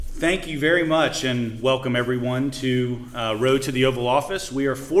Thank you very much, and welcome everyone to Road to the Oval Office. We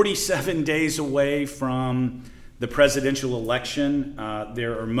are 47 days away from the presidential election.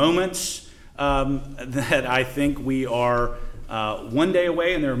 There are moments that I think we are one day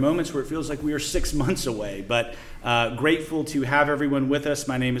away, and there are moments where it feels like we are 6 months away. But grateful to have everyone with us.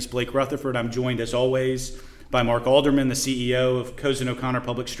 My name is Blake Rutherford. I'm joined, as always, by Mark Alderman, the CEO of Cozen O'Connor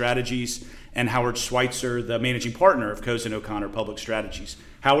Public Strategies, and Howard Schweitzer, the managing partner of Cozen O'Connor Public Strategies.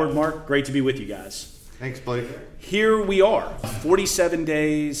 Howard, Mark, great to be with you guys. Thanks, Blake. Here we are, 47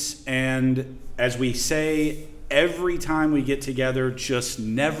 days, and as we say every time we get together, just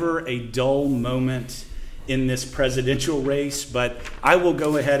never a dull moment in this presidential race. But I will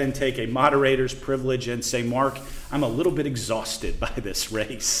go ahead and take a moderator's privilege and say, Mark, I'm a little bit exhausted by this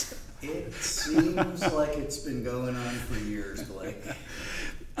race. It seems like it's been going on for years, Blake.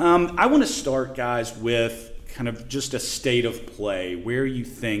 I want to start, guys, with kind of just a state of play, where you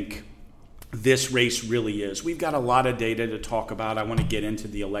think this race really is. We've got a lot of data to talk about. I want to get into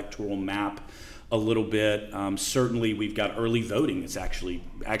the electoral map a little bit. Certainly, we've got early voting that's actually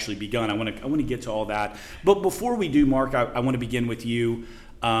begun. I want to get to all that. But before we do, Mark, I want to begin with you.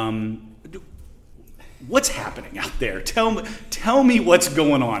 What's happening out there? Tell me what's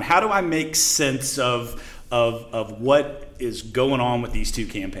going on. How do I make sense of what is going on with these two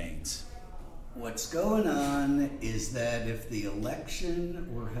campaigns? What's going on is that if the election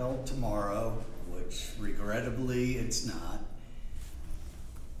were held tomorrow, which regrettably it's not,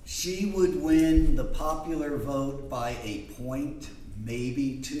 she would win the popular vote by a point,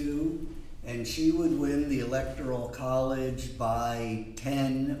 maybe two, and she would win the Electoral College by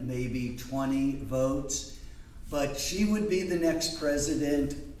 10, maybe 20 votes. But she would be the next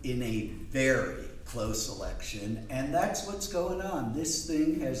president in a very close election, and that's what's going on. This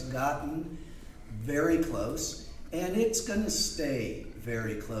thing has gotten very close, and it's going to stay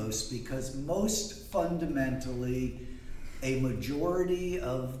very close because most fundamentally, a majority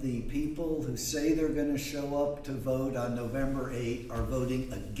of the people who say they're going to show up to vote on November 8 are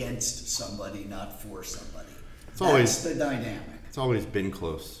voting against somebody, not for somebody. That's the dynamic. It's always been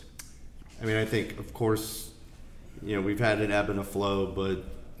close. I mean, I think, of course, we've had an ebb and a flow, but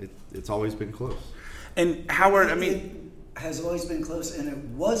it's always been close. And Howard, it has always been close, and it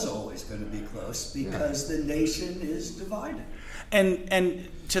was always going to be close because the nation is divided. And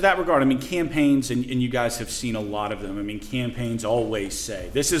to that regard, I mean, campaigns, and you guys have seen a lot of them. I mean, campaigns always say,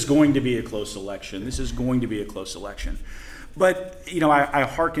 this is going to be a close election. This is going to be a close election. But, I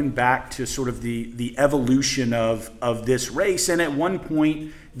hearken back to sort of the evolution of this race. And at one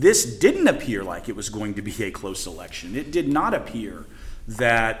point, this didn't appear like it was going to be a close election. It did not appear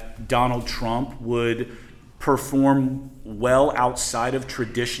that Donald Trump would perform well outside of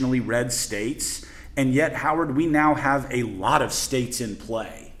traditionally red states. And yet, Howard, we now have a lot of states in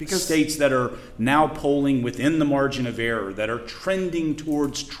play. Because states that are now polling within the margin of error, that are trending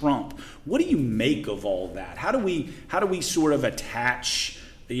towards Trump. What do you make of all that? How do we sort of attach,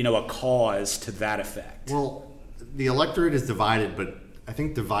 a cause to that effect? Well, the electorate is divided, but I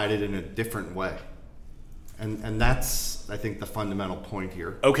think divided in a different way. And that's, I think, the fundamental point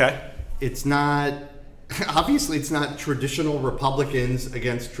here. Okay. It's not... Obviously, it's not traditional Republicans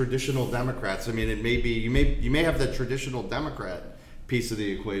against traditional Democrats. I mean, it may be you may have the traditional Democrat piece of the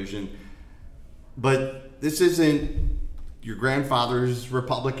equation, but this isn't your grandfather's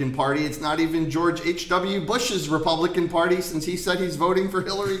Republican Party. It's not even George H.W. Bush's Republican Party, since he said he's voting for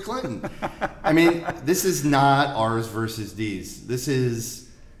Hillary Clinton. I mean, this is not ours versus these. This has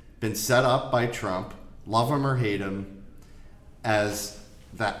been set up by Trump, love him or hate him, as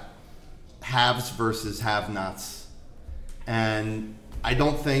that haves versus have-nots. And I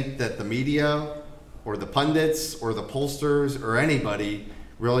don't think that the media or the pundits or the pollsters or anybody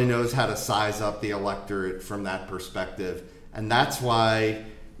really knows how to size up the electorate from that perspective. And that's why,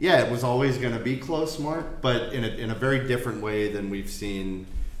 it was always going to be close, Mark, but in a very different way than we've seen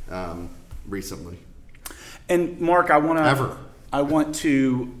recently. And Mark, I want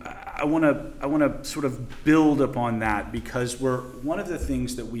to sort of build upon that, because one of the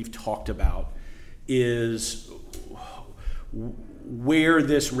things that we've talked about is where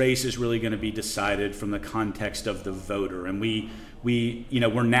this race is really going to be decided from the context of the voter. And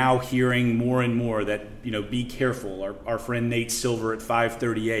we're now hearing more and more that, be careful. Our friend Nate Silver at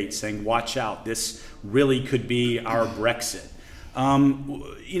 538 saying, watch out, this really could be our Brexit.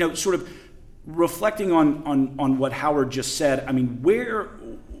 Sort of reflecting on what Howard just said, I mean,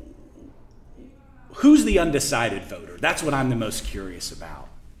 who's the undecided voter? That's what I'm the most curious about.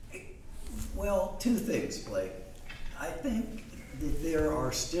 Well, two things, Blake. I think that there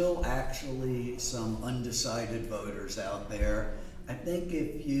are still actually some undecided voters out there. I think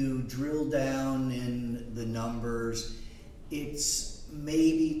if you drill down in the numbers, it's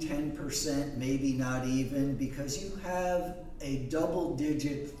maybe 10%, maybe not even, because you have a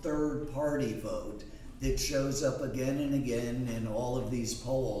double-digit third-party vote that shows up again and again in all of these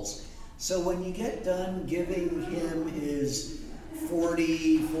polls. So when you get done giving him his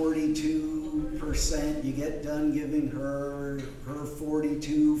 42%, you get done giving her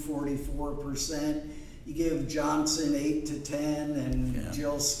 44%, you give Johnson 8 to 10 and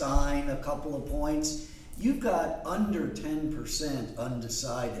Jill Stein a couple of points, you've got under 10%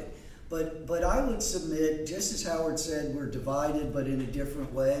 undecided. But I would submit, just as Howard said, we're divided but in a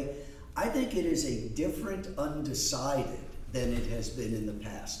different way. I think it is a different undecided than it has been in the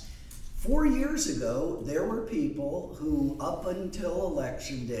past. 4 years ago, there were people who, up until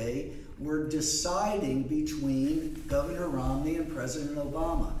Election Day, were deciding between Governor Romney and President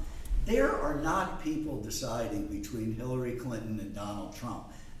Obama. There are not people deciding between Hillary Clinton and Donald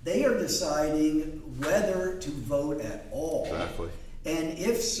Trump. They are deciding whether to vote at all. Exactly. And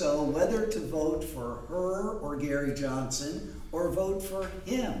if so, whether to vote for her or Gary Johnson or vote for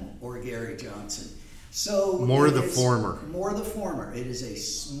him or Gary Johnson. So more the former. More the former. It is a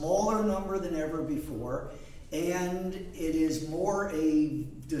smaller number than ever before, and it is more a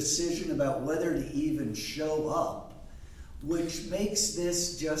decision about whether to even show up, which makes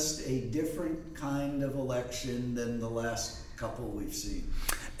this just a different kind of election than the last couple we've seen.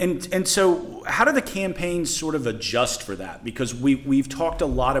 And so how do the campaigns sort of adjust for that? Because we've talked a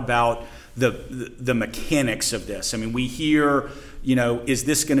lot about the mechanics of this. I mean, we hear, is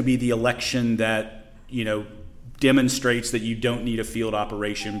this going to be the election that, demonstrates that you don't need a field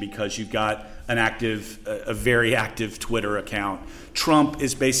operation because you've got a very active Twitter account. Trump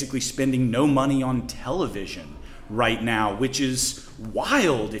is basically spending no money on television right now, which is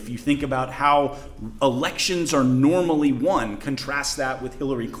wild if you think about how elections are normally won. Contrast that with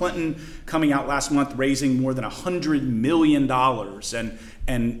Hillary Clinton coming out last month raising more than $100 million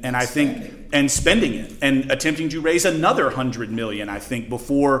and I think and spending it and attempting to raise another $100 million, I think,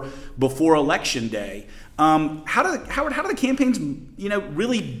 before Election Day. How do the campaigns,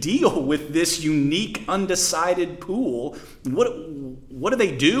 really deal with this unique undecided pool? What do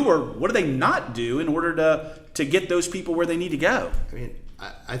they do or what do they not do in order to get those people where they need to go? I mean,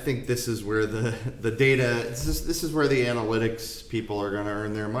 I think this is where the data, this is where the analytics people are going to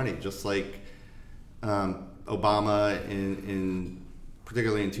earn their money, just like Obama in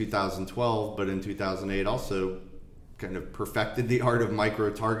particularly in 2012, but in 2008 also kind of perfected the art of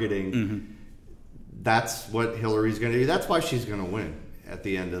micro-targeting. Mm-hmm. That's what Hillary's going to do. That's why she's going to win at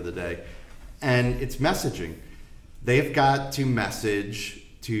the end of the day. And it's messaging. They've got to message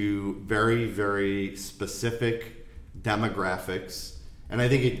to very, very specific demographics. And I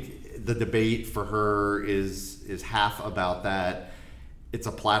think the debate for her is half about that. It's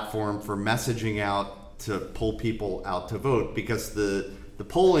a platform for messaging out to pull people out to vote, because the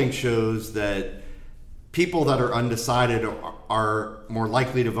polling shows that people that are undecided are more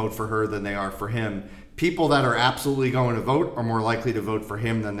likely to vote for her than they are for him. People that are absolutely going to vote are more likely to vote for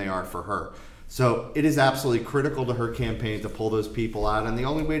him than they are for her. So it is absolutely critical to her campaign to pull those people out. And the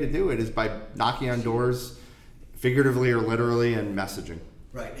only way to do it is by knocking on doors, figuratively or literally, and messaging.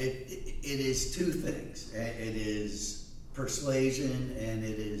 Right. It is two things. It is persuasion and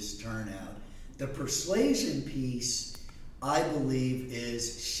it is turnout. The persuasion piece, I believe,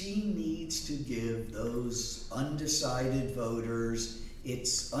 is she needs to give those undecided voters,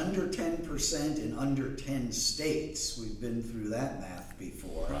 it's under 10% in under 10 states. We've been through that math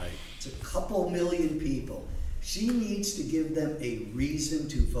before. Right. It's a couple million people. She needs to give them a reason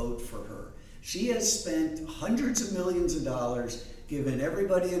to vote for her. She has spent hundreds of millions of dollars, given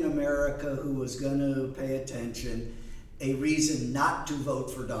everybody in America who was going to pay attention a reason not to vote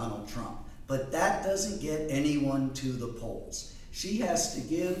for Donald Trump. But that doesn't get anyone to the polls. She has to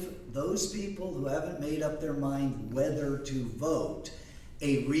give those people who haven't made up their mind whether to vote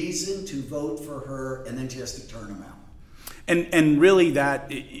a reason to vote for her, and then she has to turn them out. And really, that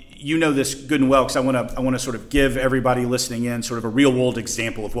this good and well, because I want to sort of give everybody listening in sort of a real world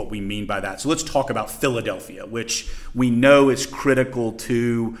example of what we mean by that. So let's talk about Philadelphia, which we know is critical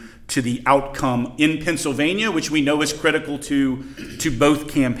to the outcome in Pennsylvania, which we know is critical to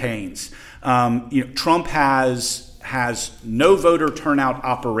both campaigns. Trump has no voter turnout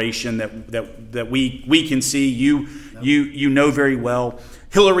operation that we can see. You know very well.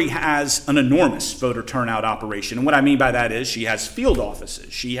 Hillary has an enormous voter turnout operation. And what I mean by that is she has field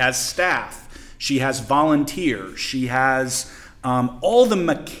offices, she has staff, she has volunteers, she has all the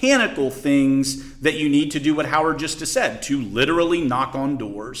mechanical things that you need to do what Howard just said, to literally knock on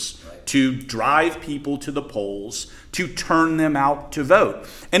doors, right, to drive people to the polls, to turn them out to vote.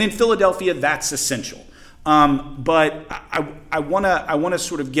 And in Philadelphia, that's essential. But I want to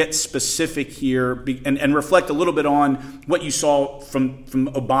sort of get specific here and reflect a little bit on what you saw from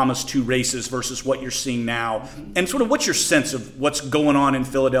Obama's 2 races versus what you're seeing now, and sort of what's your sense of what's going on in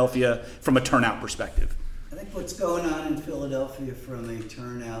Philadelphia from a turnout perspective. I think what's going on in Philadelphia from a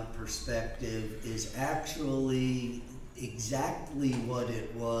turnout perspective is actually exactly what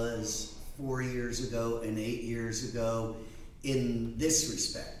it was 4 years ago and 8 years ago in this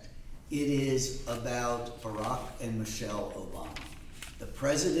respect. It is about Barack and Michelle Obama. The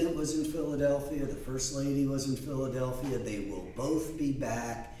president was in Philadelphia, the first lady was in Philadelphia, they will both be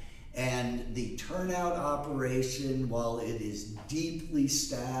back, and the turnout operation, while it is deeply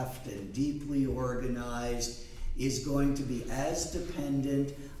staffed and deeply organized, is going to be as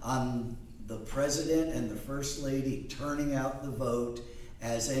dependent on the president and the first lady turning out the vote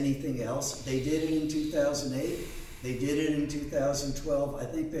as anything else. They did it in 2008. They did it in 2012. I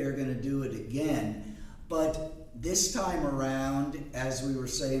think they are going to do it again. But this time around, as we were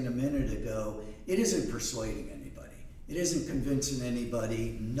saying a minute ago, it isn't persuading anybody. It isn't convincing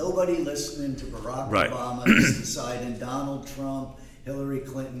anybody. Nobody listening to Barack Obama is deciding Donald Trump, Hillary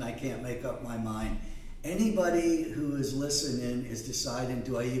Clinton. I can't make up my mind. Anybody who is listening is deciding,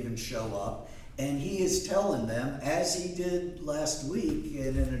 do I even show up? And he is telling them, as he did last week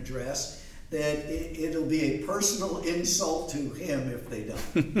in an address, that it'll be a personal insult to him if they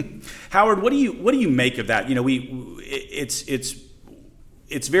don't. Howard, what do you make of that? You know, it's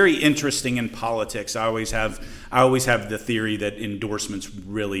very interesting in politics. I always have the theory that endorsements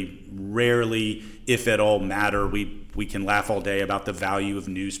really rarely, if at all, matter. We can laugh all day about the value of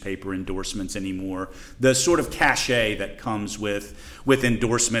newspaper endorsements anymore. The sort of cachet that comes with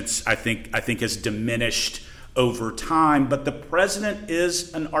endorsements, I think has diminished over time, but the president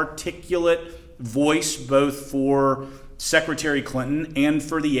is an articulate voice both for Secretary Clinton and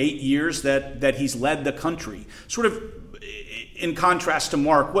for the 8 years that he's led the country. Sort of in contrast to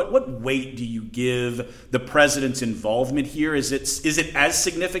Mark, what weight do you give the president's involvement here? Is it as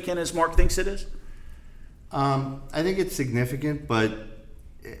significant as Mark thinks it is? I think it's significant, but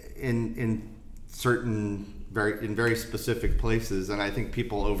in certain very specific places, and I think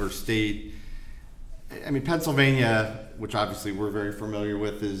people overstate. I mean, Pennsylvania, which obviously we're very familiar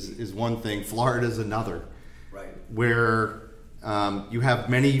with, is one thing. Florida is another, right? Where you have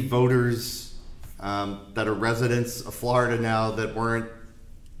many voters that are residents of Florida now that weren't,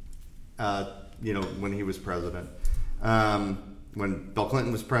 when he was president, when Bill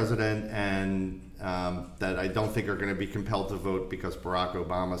Clinton was president, and that I don't think are going to be compelled to vote because Barack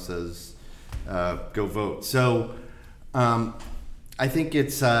Obama says go vote. So I think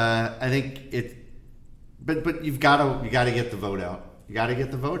But you've got to get the vote out. You got to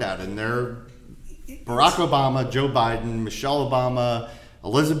get the vote out, and they're Barack Obama, Joe Biden, Michelle Obama,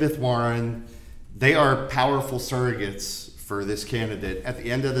 Elizabeth Warren. They are powerful surrogates for this candidate. At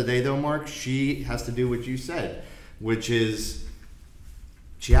the end of the day, though, Mark, she has to do what you said, which is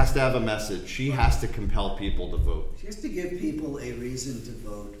she has to have a message. She has to compel people to vote. She has to give people a reason to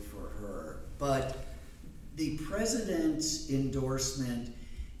vote for her. But the president's endorsement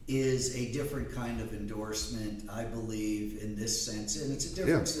is a different kind of endorsement, I believe, in this sense. And it's a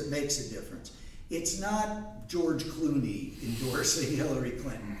difference that makes a difference. It's not George Clooney endorsing Hillary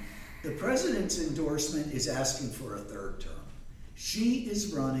Clinton. The president's endorsement is asking for a third term. She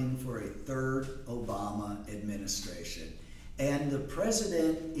is running for a third Obama administration. And the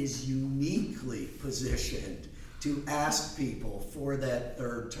president is uniquely positioned to ask people for that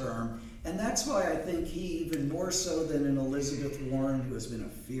third term. And that's why I think he, even more so than an Elizabeth Warren, who has been a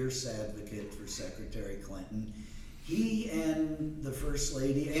fierce advocate for Secretary Clinton, he and the First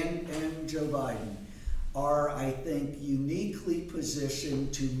Lady and Joe Biden are, I think, uniquely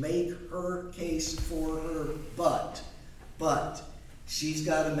positioned to make her case for her, but she's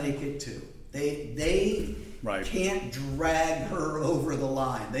got to make it too. They right. Can't drag her over the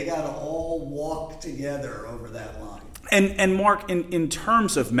line. They got to all walk together over that line. And Mark, in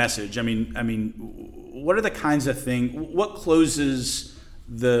terms of message, I mean, what are the kinds of things? What closes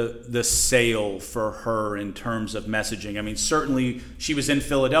the sale for her in terms of messaging? I mean, certainly she was in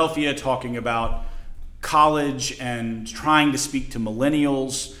Philadelphia talking about college and trying to speak to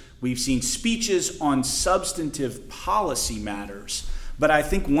millennials. We've seen speeches on substantive policy matters. But I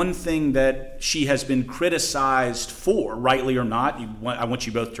think one thing that she has been criticized for, rightly or not, I want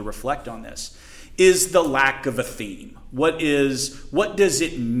you both to reflect on this, is the lack of a theme. What is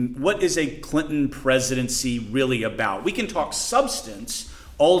a Clinton presidency really about? We can talk substance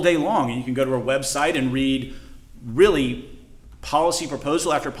all day long. You can go to her website and read really policy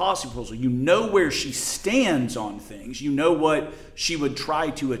proposal after policy proposal. You know where she stands on things. You know what she would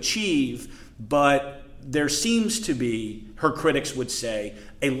try to achieve, but there seems to be, her critics would say,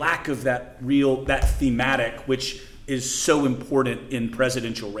 a lack of that thematic, which is so important in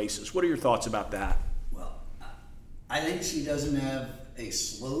presidential races. What are your thoughts about that? Well, I think she doesn't have a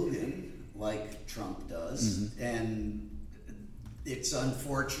slogan like Trump does, and it's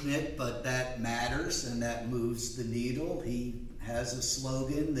unfortunate, but that matters and that moves the needle. He has a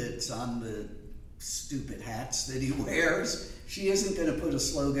slogan that's on the stupid hats that he wears. She isn't going to put a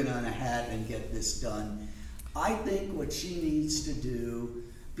slogan on a hat and get this done. I think what she needs to do,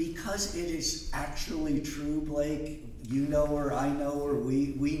 because it is actually true, Blake, you know her, I know her,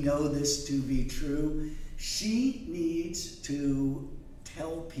 we know this to be true, she needs to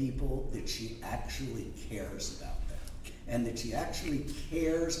tell people that she actually cares about them and that she actually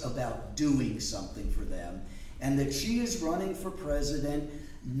cares about doing something for them, and that she is running for president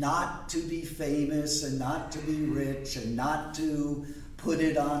not to be famous and not to be rich and not to put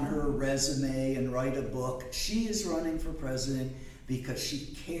it on her resume and write a book. She is running for president because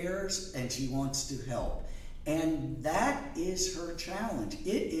she cares and she wants to help. And that is her challenge.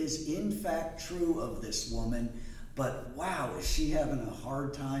 It is in fact true of this woman, but wow, is she having a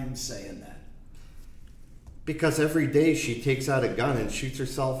hard time saying that? Because every day she takes out a gun and shoots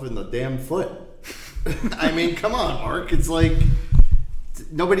herself in the damn foot. I mean, come on, Mark. It's like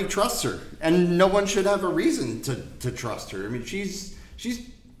nobody trusts her, and no one should have a reason to trust her. I mean, she's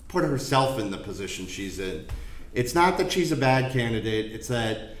put herself in the position she's in. It's not that she's a bad candidate. It's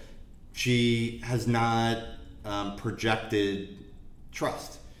that she has not projected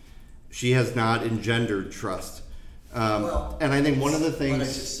trust. She has not engendered trust. And I think one of the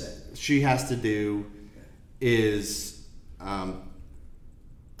things she has to do is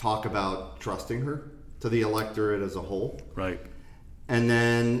talk about trusting her to the electorate as a whole. Right. And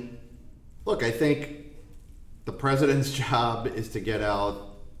then, look, I think the president's job is to get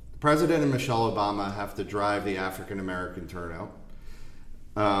out. The president and Michelle Obama have to drive the African-American turnout.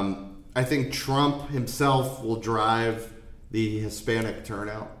 I think Trump himself will drive the Hispanic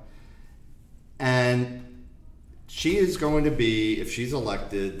turnout. And she is going to be, if she's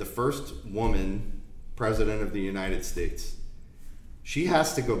elected, the first woman president of the United States. She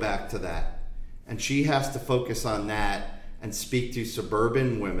has to go back to that. And she has to focus on that and speak to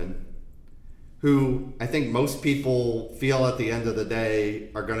suburban women who I think most people feel at the end of the day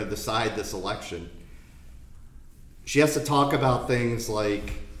are going to decide this election. She has to talk about things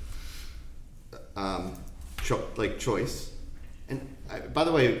like choice. And by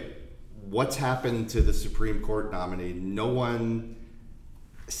the way, what's happened to the Supreme Court nominee? No one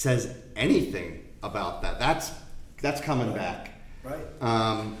says anything about that. That's coming back. Right.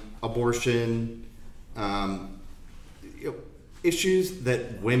 Abortion, issues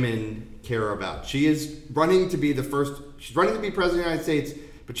that women care about. She is running to be she's running to be president of the United States,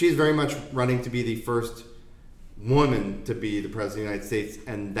 but she is very much running to be the first woman to be the president of the United States,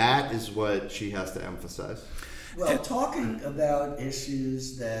 and that is what she has to emphasize. Well, talking about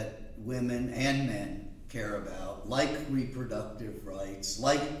issues that women and men care about, like reproductive rights,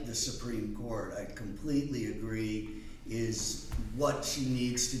 like the Supreme Court, I completely agree, is what she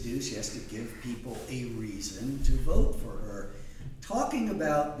needs to do. She has to give people a reason to vote for her. Talking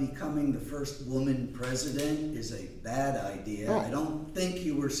about becoming the first woman president is a bad idea. Oh. I don't think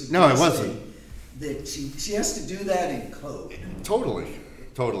you were suggesting No, it wasn't. that she has to do that in code.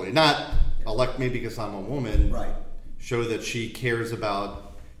 Totally. Not elect me because I'm a woman. Right. Show that she cares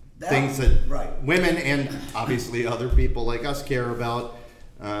about That- things that right. women and obviously other people like us care about,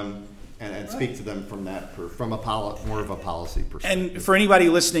 and speak to them from more of a policy perspective. And for anybody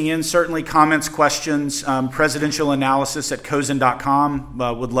listening in, certainly comments, questions, presidential analysis at cozen.com.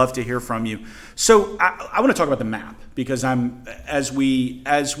 Would love to hear from you. So I want to talk about the map because as we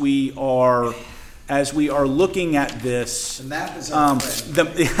are looking at this. The map is our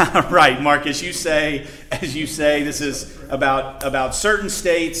friend. Right, Mark. As you say, this is about certain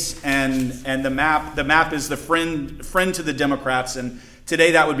states, and the map is the friend to the Democrats, and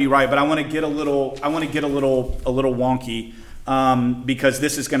today that would be right. But I want to get a little wonky because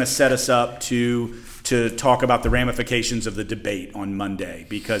this is going to set us up to talk about the ramifications of the debate on Monday,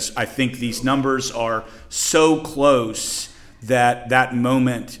 because I think these numbers are so close that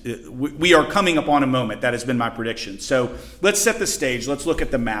moment, we are coming upon a moment. That has been my prediction. So let's set the stage. Let's look at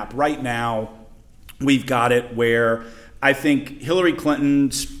the map. Right now, we've got it where I think Hillary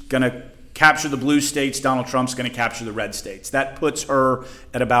Clinton's going to capture the blue states, Donald Trump's going to capture the red states. That puts her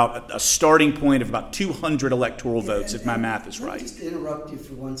at about a starting point of about 200 electoral votes, if my math is right. Let me just interrupt you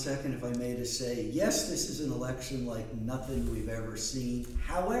for 1 second, if I may, to say, yes, this is an election like nothing we've ever seen.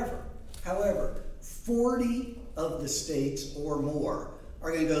 However, 40 of the states or more are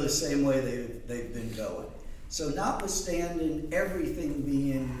going to go the same way they've been going. So notwithstanding everything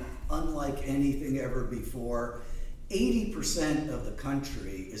being unlike anything ever before, 80% of the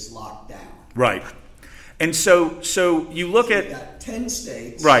country is locked down. Right. And so you look at... You've got 10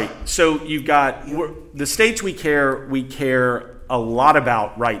 states. Right. So you've got the states we care a lot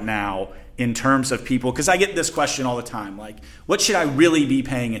about right now in terms of people, because I get this question all the time, like, what should I really be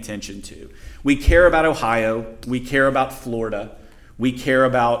paying attention to? We care about Ohio. We care about Florida. We care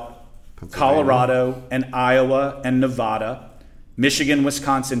about Colorado and Iowa and Nevada, Michigan,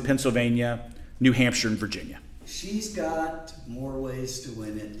 Wisconsin, Pennsylvania, New Hampshire, and Virginia. She's got more ways to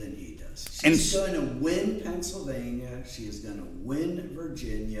win it than he does. She's going to win Pennsylvania. She is going to win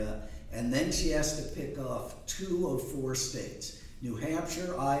Virginia. And then she has to pick off 2 of 4 states, New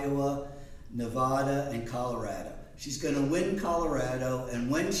Hampshire, Iowa, Nevada, and Colorado. She's going to win Colorado,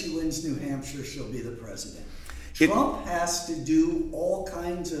 and when she wins New Hampshire, she'll be the president. Trump has to do all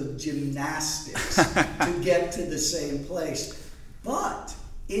kinds of gymnastics to get to the same place. But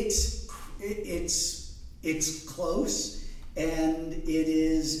it's close, and it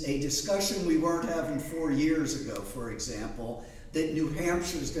is a discussion we weren't having 4 years ago, for example, that New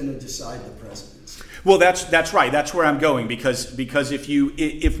Hampshire is going to decide the presidency. Well, that's right. That's where I'm going, because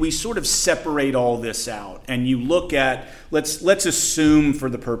if we sort of separate all this out and you look at, let's assume for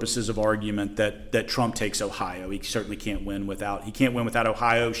the purposes of argument that Trump takes Ohio. He certainly can't win without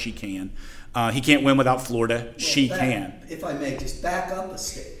Ohio. She can. He can't win without Florida. She can. If I may, just back up a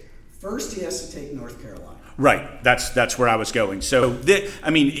state. First, he has to take North Carolina. Right. That's where I was going. So,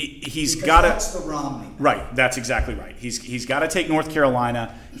 he's got to. That's the Romney. Right. That's exactly right. He's got to take North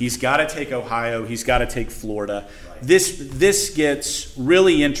Carolina. He's got to take Ohio. He's got to take Florida. Right. This gets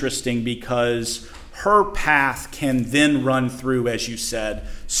really interesting because her path can then run through, as you said,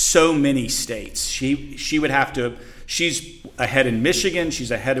 so many states. She would have to. She's ahead in Michigan.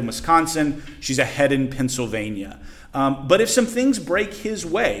 She's ahead in Wisconsin. She's ahead in Pennsylvania. But if some things break his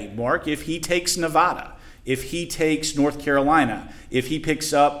way, Mark, if he takes Nevada, if he takes North Carolina, if he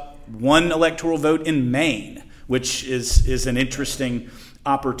picks up 1 electoral vote in Maine, which is an interesting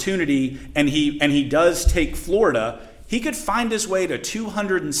opportunity, and he does take Florida, he could find his way to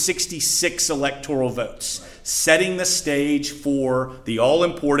 266 electoral votes, setting the stage for the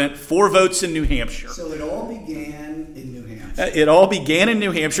all-important 4 votes in New Hampshire. So it all began in New Hampshire. It all began in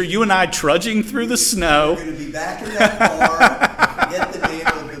New Hampshire. You and I trudging through the snow. We're going to be back in that bar. Forget the name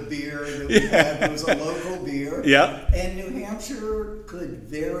of the beer that we had. It was a local beer. Yeah. And New Hampshire could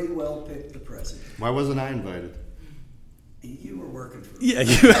very well pick the president. Why wasn't I invited? You were working for me. Yeah.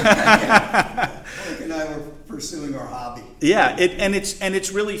 Blake and I were pursuing our hobby. Yeah,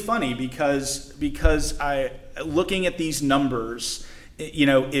 it's really funny because I looking at these numbers,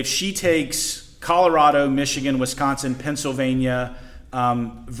 if she takes Colorado, Michigan, Wisconsin, Pennsylvania,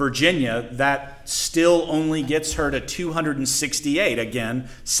 Virginia, that still only gets her to 268. Again,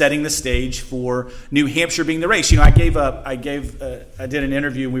 setting the stage for New Hampshire being the race. I did an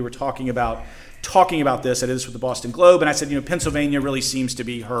interview and we were talking about this. I did this with the Boston Globe, and I said, Pennsylvania really seems to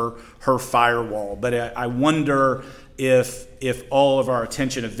be her firewall. But I wonder if all of our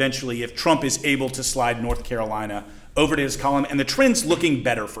attention eventually, if Trump is able to slide North Carolina over to his column, and the trend's looking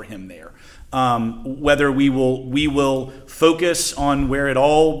better for him there. Whether we will focus on where it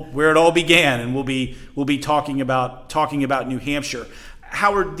all began, and we'll be talking about New Hampshire.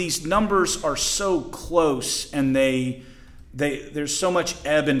 Howard, these numbers are so close, and there's so much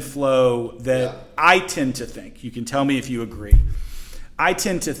ebb and flow that I tend to think, you can tell me if you agree, I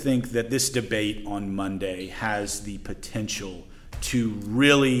tend to think that this debate on Monday has the potential to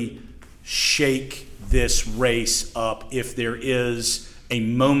really shake this race up if there is a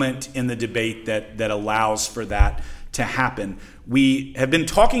moment in the debate that allows for that to happen. We have been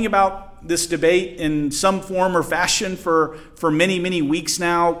talking about this debate in some form or fashion for many, many weeks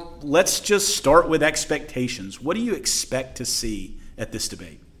now. Let's just start with expectations. What do you expect to see at this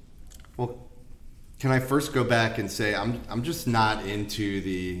debate? Well, can I first go back and say I'm just not into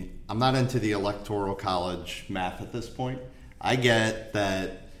the electoral college math at this point. I get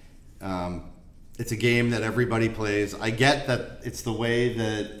that it's a game that everybody plays. I get that it's the way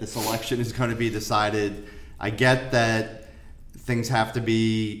that this election is going to be decided. I get that things have to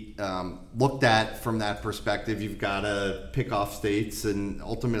be looked at from that perspective. You've got to pick off states, and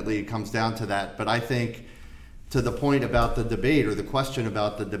ultimately it comes down to that. But I think to the point about the debate, or the question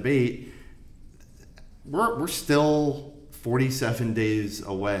about the debate, we're still 47 days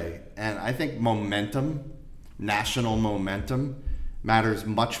away, and I think momentum, national momentum, matters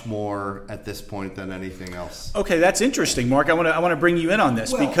much more at this point than anything else. Okay, that's interesting, Mark. I want to bring you in on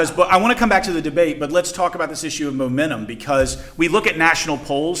this but I want to come back to the debate, but let's talk about this issue of momentum, because we look at national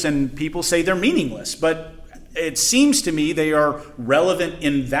polls and people say they're meaningless, but it seems to me they are relevant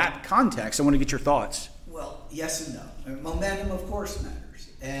in that context. I want to get your thoughts. Well, yes and no. Momentum, of course, matters,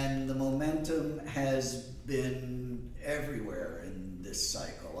 and the momentum has been everywhere in this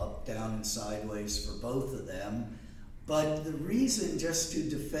cycle, up, down, and sideways for both of them. But the reason, just to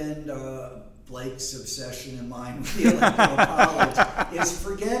defend Blake's obsession and mine with the Electoral College, is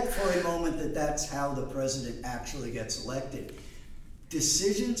forget for a moment that that's how the president actually gets elected.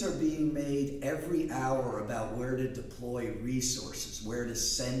 Decisions are being made every hour about where to deploy resources, where to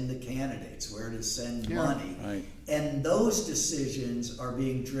send the candidates, where to send money. Right. And those decisions are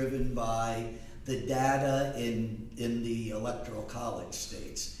being driven by the data in the Electoral College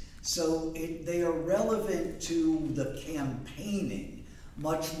states. So they are relevant to the campaigning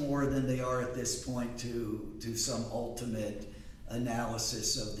much more than they are at this point to some ultimate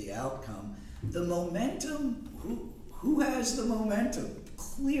analysis of the outcome. The momentum, who has the momentum?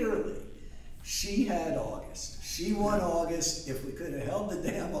 Clearly, she had August. She won August. If we could have held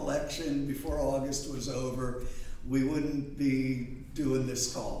the damn election before August was over, we wouldn't be doing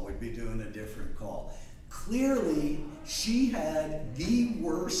this call. We'd be doing a different call. Clearly, she had the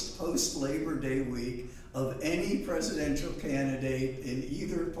worst post-Labor Day week of any presidential candidate in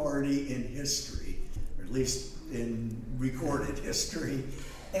either party in history, or at least in recorded history.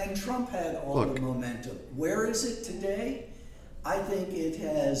 And Trump had all the momentum. Where is it today? I think it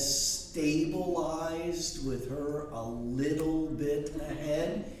has stabilized with her a little bit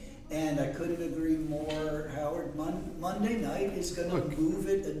ahead. And I couldn't agree more, Howard. Monday night is going to move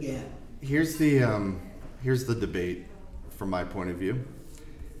it again. Here's the debate from my point of view.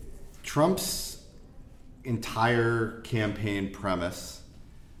 Trump's entire campaign premise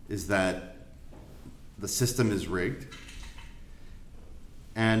is that the system is rigged.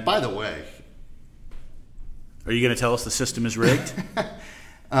 And by the way, are you going to tell us the system is rigged?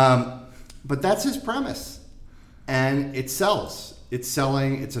 But that's his premise. And it sells. It's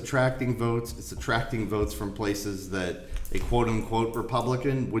selling, it's attracting votes. It's attracting votes from places that a quote-unquote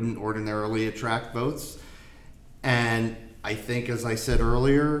Republican wouldn't ordinarily attract votes. And I think, as I said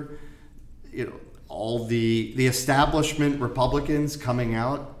earlier, all the establishment Republicans coming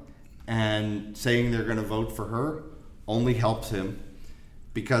out and saying they're going to vote for her only helps him,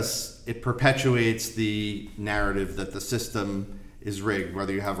 because it perpetuates the narrative that the system is rigged,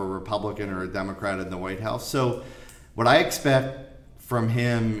 whether you have a Republican or a Democrat in the White House. So what I expect from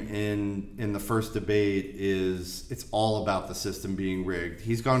him in the first debate is it's all about the system being rigged.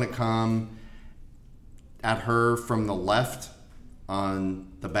 He's going to come at her from the left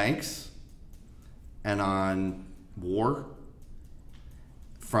on the banks and on war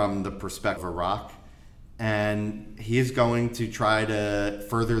from the perspective of Iraq. And he is going to try to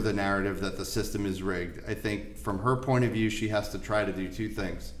further the narrative that the system is rigged. I think from her point of view, she has to try to do two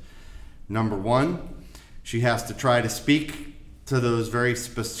things. Number one, she has to try to speak to those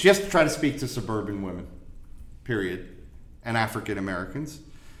she has to try to speak to suburban women, period, and African Americans.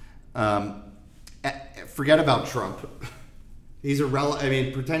 Forget about Trump. He's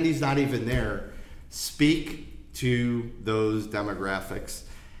irrelevant. Pretend he's not even there. Speak to those demographics.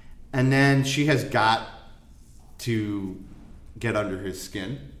 And then she has got to get under his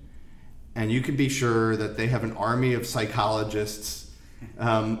skin. And you can be sure that they have an army of psychologists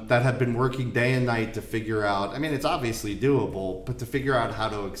that have been working day and night to figure out, it's obviously doable, but to figure out how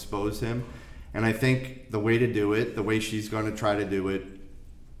to expose him. And I think the way to do it, the way she's going to try to do it,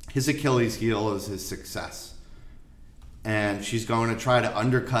 his Achilles heel is his success. And she's going to try to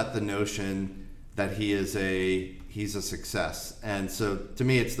undercut the notion that he's a success. And so to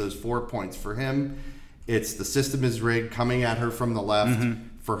me, it's those 4 points. For him, it's the system is rigged, coming at her from the left. Mm-hmm.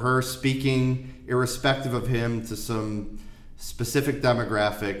 For her, speaking irrespective of him to some specific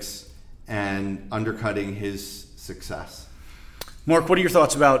demographics and undercutting his success. Mark, what are your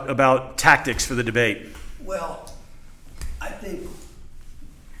thoughts about tactics for the debate? Well, I think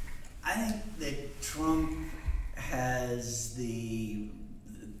that Trump has the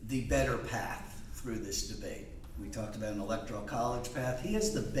better path through this debate. We talked about an electoral college path. He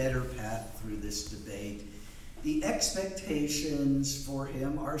has the better path through this debate. The expectations for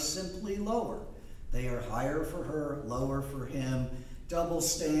him are simply lower. They are higher for her, lower for him. Double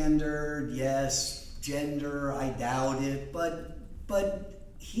standard, yes. Gender, I doubt it. But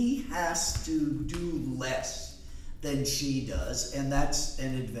he has to do less than she does, and that's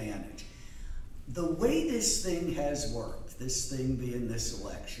an advantage. the way this thing has worked, this thing being this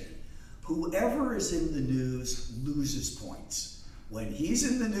election, whoever is in the news loses points. When he's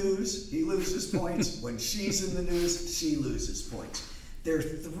in the news, he loses points. When she's in the news, she loses points. There are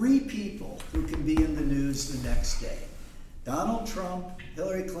 3 people who can be in the news the next day: Donald Trump,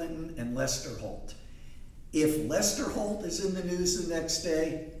 Hillary Clinton, and Lester Holt. If Lester Holt is in the news the next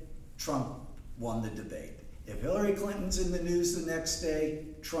day, Trump won the debate. If Hillary Clinton's in the news the next day,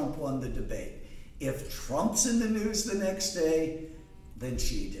 Trump won the debate. If Trump's in the news the next day, then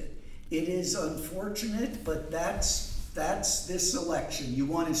she did. It is unfortunate, but that's this election. You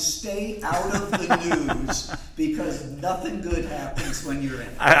want to stay out of the news because nothing good happens when you're in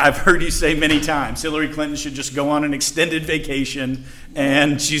it. I've heard you say many times Hillary Clinton should just go on an extended vacation,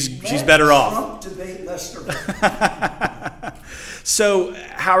 and she's better off. Trump debate Lester Holt. So,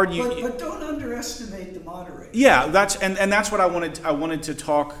 Howard, but don't underestimate the moderator. Yeah, that's what I wanted to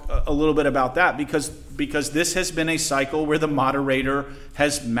talk a little bit about that because this has been a cycle where the moderator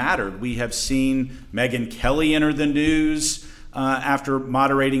has mattered. We have seen Megyn Kelly enter the news after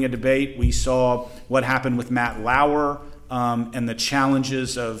moderating a debate. We saw what happened with Matt Lauer and the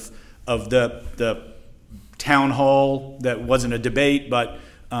challenges of the town hall that wasn't a debate, but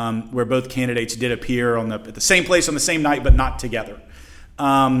where both candidates did appear at the same place on the same night, but not together.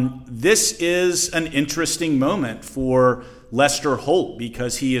 This is an interesting moment for Lester Holt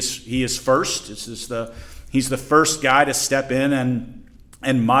because he is first. He's the first guy to step in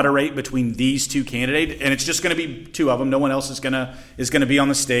and moderate between these 2 candidates, and it's just going to be 2 of them. No one else is going to be on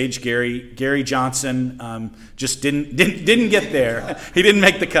the stage. Gary Johnson just didn't get there. He didn't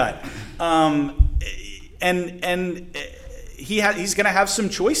make the cut, and he's going to have some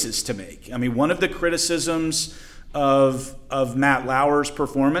choices to make. I mean, one of the criticisms of Matt Lauer's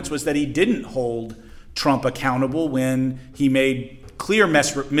performance was that he didn't hold Trump accountable when he made clear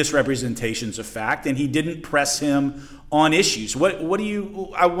misrepresentations of fact, and he didn't press him on issues.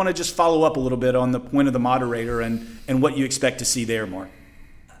 I want to just follow up a little bit on the point of the moderator and what you expect to see there, Mark.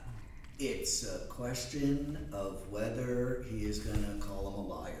 It's a question of whether he is going to call him a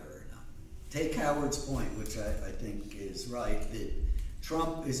liar or not. Take Howard's point, which I think is right, that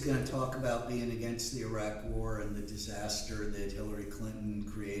Trump is going to talk about being against the Iraq War and the disaster that Hillary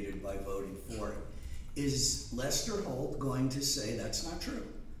Clinton created by voting for it. Is Lester Holt going to say that's not true?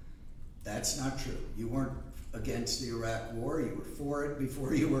 That's not true. You weren't against the Iraq War. You were for it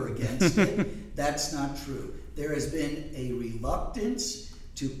before you were against it. That's not true. There has been a reluctance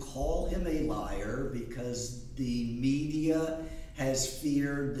to call him a liar because the media has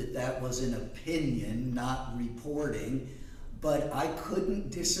feared that was an opinion, not reporting. But I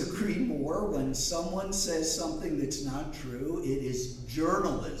couldn't disagree more. When someone says something that's not true, it is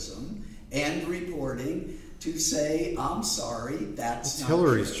journalism and reporting to say, I'm sorry, that's not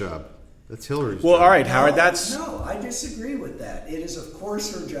Hillary's true. job. That's Hillary's Well, job. all right, Howard, No, I disagree with that. It is, of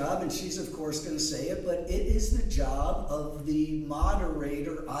course, her job, and she's, of course, going to say it, but it is the job of the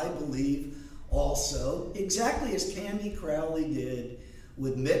moderator, I believe, also, exactly as Candy Crowley did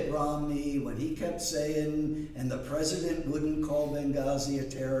with Mitt Romney when he kept saying, and the president wouldn't call Benghazi a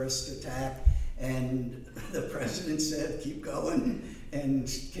terrorist attack, and the president said, keep going, and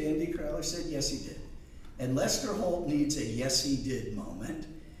Candy Crowley said, yes, he did. And Lester Holt needs a yes, he did moment,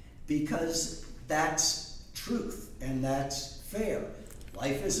 because that's truth and that's fair.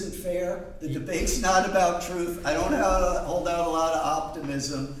 Life isn't fair. The debate's not about truth. I don't hold out a lot of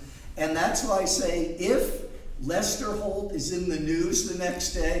optimism. And that's why I say if Lester Holt is in the news the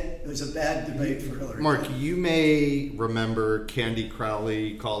next day, it was a bad debate for Hillary. Mark, you may remember Candy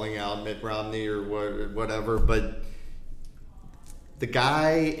Crowley calling out Mitt Romney or whatever, but the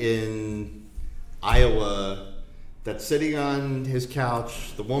guy in Iowa that's sitting on his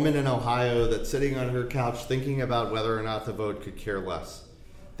couch, the woman in Ohio that's sitting on her couch thinking about whether or not the vote could care less.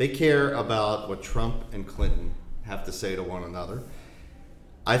 They care about what Trump and Clinton have to say to one another.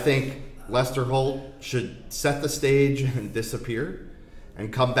 I think Lester Holt should set the stage and disappear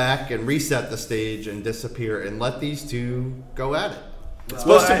and come back and reset the stage and disappear and let these two go at it. It's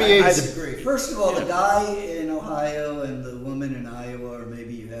supposed to be I disagree. First of all, the guy in Ohio and the woman in Iowa, or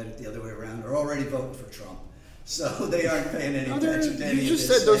maybe you had it the other way around, are already voting for Trump. So they aren't paying any attention to any of this. You just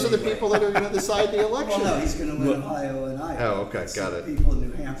said those are the people that are going to decide the election. Well, no, he's going to win Ohio and Iowa. Oh, okay, got it. People in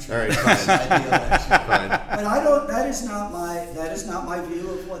New Hampshire. All right, decide the election. Fine. But I don't. That is not my view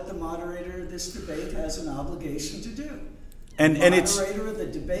of what the moderator of this debate has an obligation to do. And it's moderator of the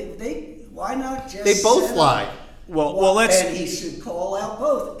debate. Why not just? They both lie. Well, let's. And he should call out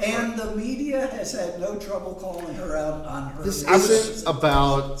both. And the media has had no trouble calling her out on her. This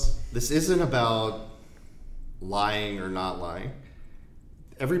isn't about lying or not lying.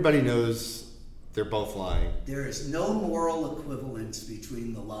 Everybody knows they're both lying. There is no moral equivalence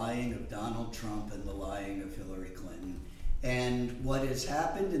between the lying of Donald Trump and the lying of Hillary Clinton. And what has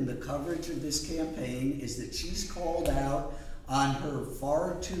happened in the coverage of this campaign is that she's called out on her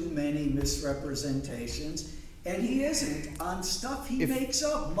far too many misrepresentations, and he isn't, on stuff he makes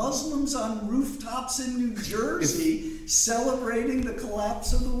up. Muslims on rooftops in New Jersey celebrating the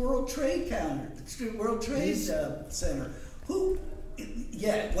collapse of the World Trade Center.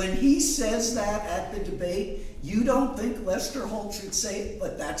 When he says that at the debate, you don't think Lester Holt should say it,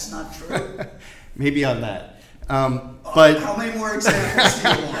 but that's not true. Maybe on that. But how many more examples do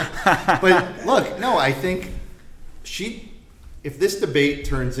you want? But look, no, I think if this debate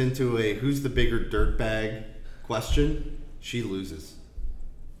turns into a who's the bigger dirtbag question, she loses.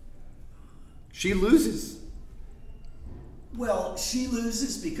 She loses. Well, she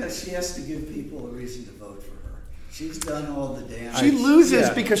loses because she has to give people a reason to vote for her. She's done all the damage. She loses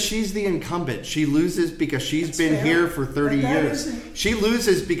because she's the incumbent. She loses because she's been here for 30 years. She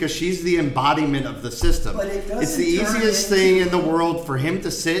loses because she's the embodiment of the system. But it's the easiest thing in the world for him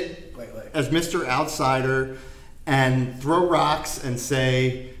to sit as Mr. Outsider and throw rocks and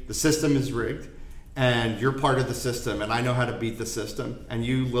say the system is rigged and you're part of the system and I know how to beat the system and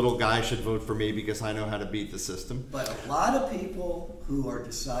you little guy should vote for me because I know how to beat the system. But a lot of people who are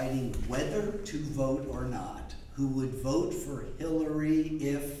deciding whether to vote or not, who would vote for Hillary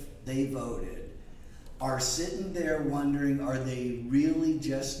if they voted, are sitting there wondering, are they really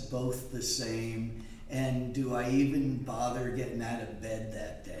just both the same? And do I even bother getting out of bed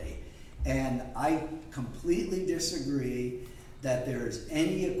that day? And I completely disagree that there's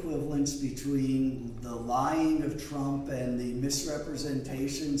any equivalence between the lying of Trump and the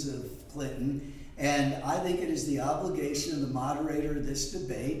misrepresentations of Clinton. And I think it is the obligation of the moderator of this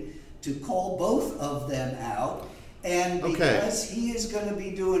debate to call both of them out. And because he is going to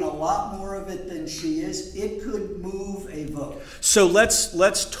be doing a lot more of it than she is, it could move a vote. So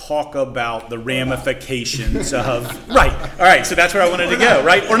let's talk about the ramifications of right. All right. So that's where I wanted to go.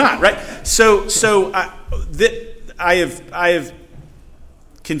 Right or not. Right. So I have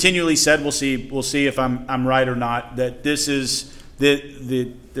continually said we'll see if I'm right or not, that this is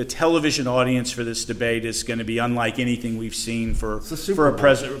the television audience for this debate is going to be unlike anything we've seen for a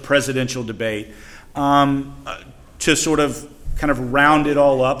presidential debate. To sort of kind of round it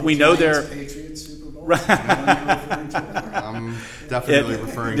all up, we know they're Patriots Super Bowl. I'm definitely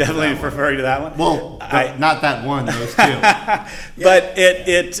referring to that one. Well, not that one; those two. But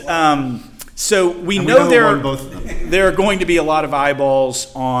so we know there are going to be a lot of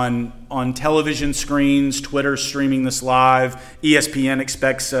eyeballs on television screens, Twitter streaming this live. ESPN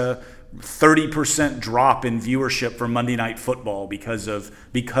expects a 30% drop in viewership for Monday Night Football because of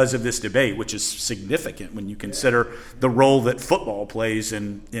this debate, which is significant when you consider the role that football plays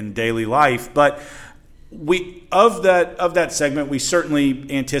in daily life. But of that segment, we certainly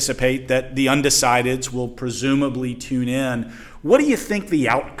anticipate that the undecideds will presumably tune in. What do you think the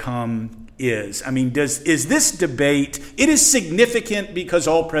outcome is? I mean, is this debate, it is significant because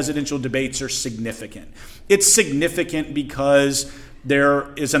all presidential debates are significant. It's significant because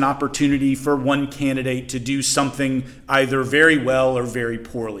there is an opportunity for one candidate to do something either very well or very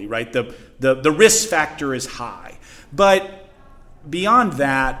poorly, right? The risk factor is high. But beyond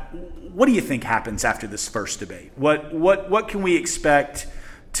that, what do you think happens after this first debate? What can we expect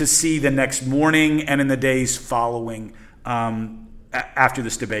to see the next morning and in the days following after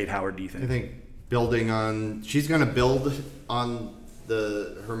this debate, Howard, do you think? I think she's going to build on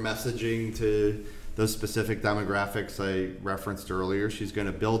her messaging to those specific demographics I referenced earlier. She's going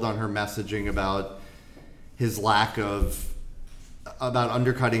to build on her messaging about his about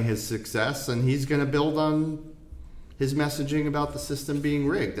undercutting his success, and he's going to build on his messaging about the system being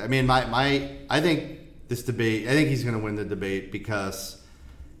rigged. I mean, I think he's going to win the debate because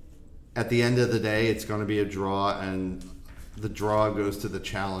at the end of the day, it's going to be a draw, and the draw goes to the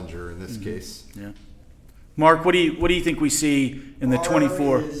challenger in this case. Yeah. Mark, what do you think we see in the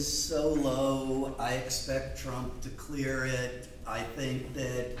 24? Bar is so low. I expect Trump to clear it. I think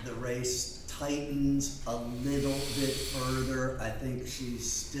that the race tightens a little bit further. I think she's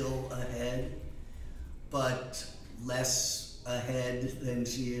still ahead, but less ahead than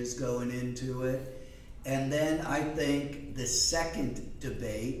she is going into it. And then I think the second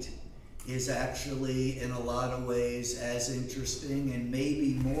debate is actually in a lot of ways as interesting and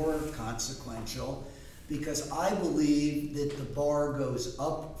maybe more consequential, because I believe that the bar goes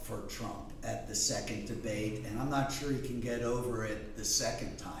up for Trump at the second debate, and I'm not sure he can get over it the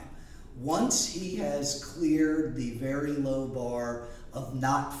second time. Once he has cleared the very low bar of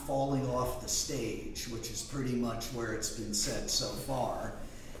not falling off the stage, which is pretty much where it's been set so far,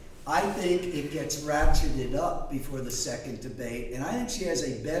 I think it gets ratcheted up before the second debate, and I think she has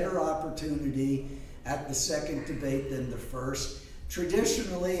a better opportunity at the second debate than the first.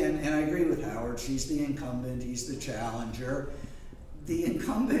 Traditionally, and I agree with Howard, she's the incumbent, he's the challenger. The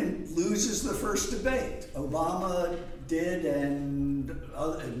incumbent loses the first debate. Obama did, and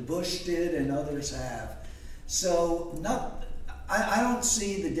Bush did, and others have. So I don't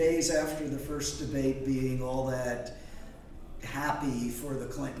see the days after the first debate being all that happy for the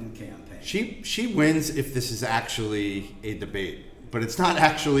Clinton campaign. She wins if this is actually a debate, but it's not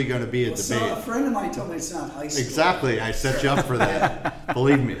actually going to be a debate. So a friend of mine told me it's not high school. Exactly, I set you up for that.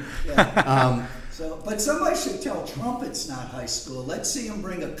 Believe me. Yeah. But somebody should tell Trump it's not high school. Let's see him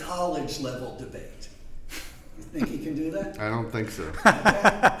bring a college level debate. You think he can do that? I don't think so.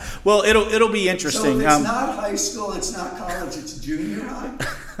 Okay. Well, it'll be interesting. So if it's not high school, it's not college, it's junior high.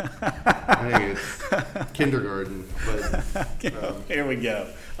 I think it's kindergarten. But, Here we go.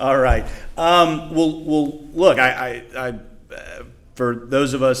 All right. Well, look. I for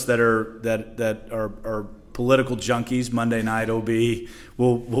those of us that are political junkies, Monday night will be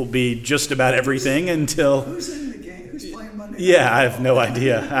just about everything until. Who's in the game? Who's playing Monday night? Yeah, I have no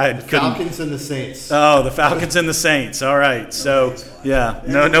idea. Falcons and the Saints. Oh, the Falcons and the Saints. All right. So yeah,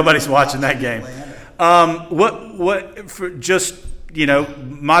 nobody's watching that game. What for just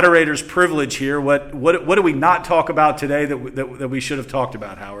moderator's privilege here. What do we not talk about today that we should have talked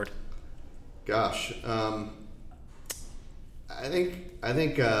about, Howard? Gosh, I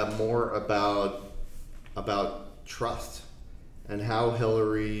think more about trust and how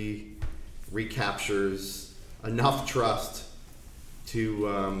Hillary recaptures enough trust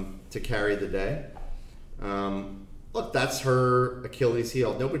to carry the day. Look, that's her Achilles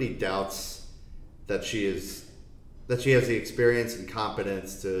heel. Nobody doubts that she has the experience and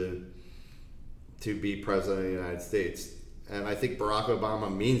competence to be president of the United States. And I think Barack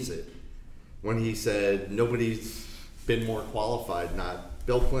Obama means it when he said nobody's been more qualified, not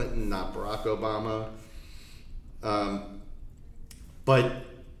Bill Clinton, not Barack Obama. But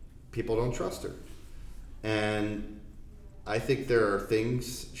people don't trust her. And I think there are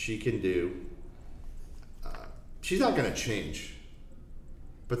things she can do. She's not going to change.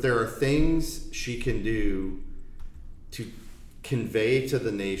 But there are things she can do to convey to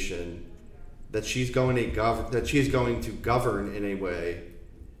the nation that she's going to govern in a way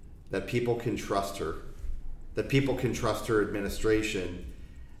that people can trust her, that people can trust her administration,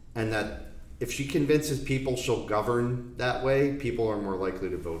 and that if she convinces people she'll govern that way, people are more likely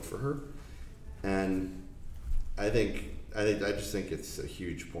to vote for her. And I just think it's a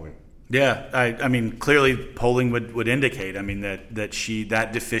huge point. Yeah, I mean, clearly polling would indicate. I mean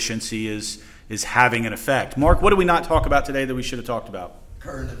that deficiency is having an effect. Mark, what did we not talk about today that we should have talked about?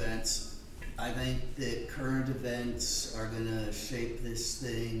 Current events. I think that current events are going to shape this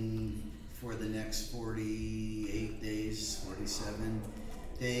thing for the next 48 days, 47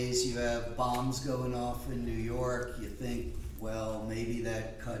 days. You have bombs going off in New York. You think, well, maybe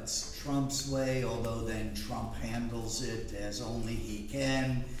that cuts Trump's way, although then Trump handles it as only he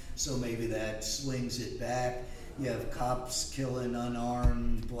can. So maybe that swings it back. You have cops killing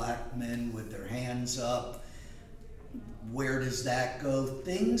unarmed black men with their hands up. Where does that go?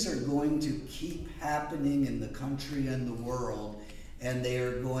 Things are going to keep happening in the country and the world, and they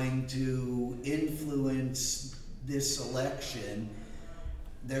are going to influence this election.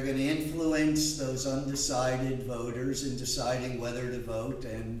 They're going to influence those undecided voters in deciding whether to vote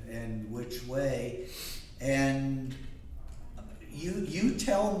and which way. And you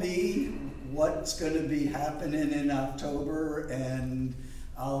tell me what's going to be happening in October, and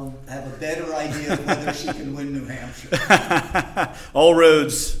I'll have a better idea of whether she can win New Hampshire. All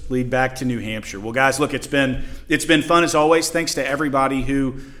roads lead back to New Hampshire. Well, guys, look, it's been fun as always. Thanks to everybody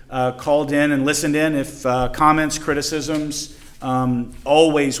who called in and listened in. If comments, criticisms,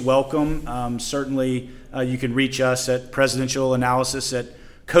 always welcome. Certainly, you can reach us at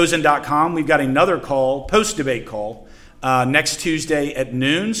presidentialanalysis@cozen.com. We've got another call, post-debate call, next Tuesday at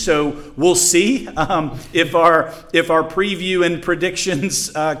noon. So we'll see if our preview and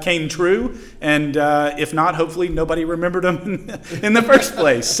predictions came true, and if not, hopefully nobody remembered them in the first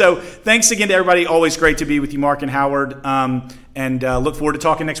place. So thanks again to everybody. Always great to be with you, Mark and Howard, and look forward to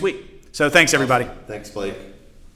talking next week. So thanks, everybody. Thanks, Blake.